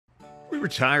We were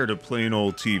tired of plain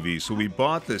old TV, so we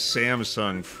bought the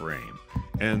Samsung frame.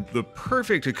 And the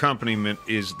perfect accompaniment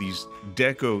is these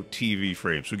Deco TV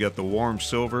frames. We got the warm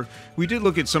silver. We did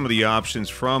look at some of the options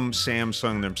from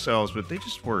Samsung themselves, but they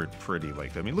just weren't pretty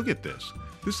like that. I mean, look at this.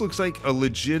 This looks like a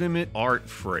legitimate art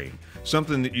frame,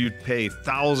 something that you'd pay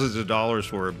thousands of dollars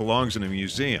for. It belongs in a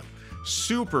museum.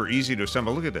 Super easy to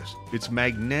assemble. Look at this. It's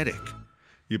magnetic.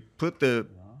 You put the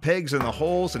pegs in the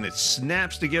holes and it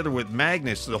snaps together with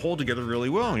magnets to hold together really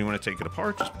well. And you want to take it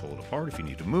apart, just pull it apart if you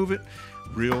need to move it.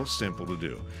 Real simple to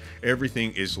do.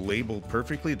 Everything is labeled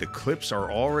perfectly. The clips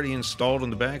are already installed in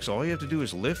the back, so all you have to do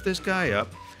is lift this guy up.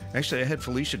 Actually, I had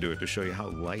Felicia do it to show you how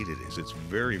light it is. It's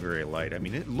very, very light. I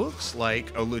mean, it looks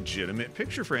like a legitimate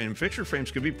picture frame. Picture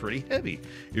frames can be pretty heavy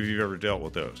if you've ever dealt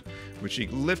with those. But she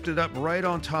lifts it up right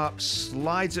on top,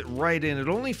 slides it right in. It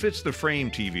only fits the frame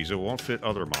TVs. It won't fit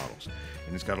other models.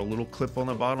 And it's got a little clip on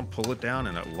the bottom. Pull it down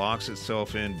and it locks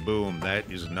itself in. Boom. That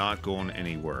is not going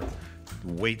anywhere.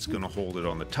 The weight's going to hold it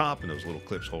on the top, and those little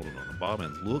clips hold it on the bottom.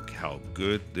 And look how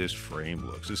good this frame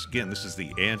looks. This is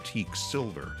the antique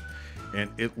silver. And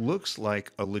it looks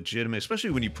like a legitimate, especially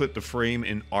when you put the frame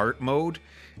in art mode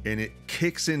and it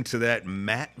kicks into that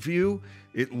matte view,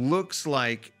 it looks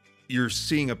like you're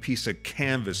seeing a piece of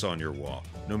canvas on your wall,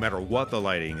 no matter what the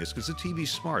lighting is, because the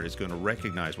TV's smart. It's going to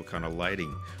recognize what kind of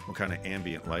lighting, what kind of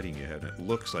ambient lighting you have. And it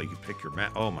looks like you pick your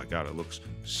mat. Oh my God, it looks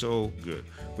so good.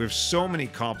 We have so many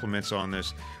compliments on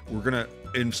this. We're going to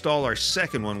install our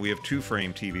second one. We have 2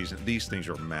 frame TVs, and these things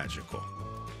are magical.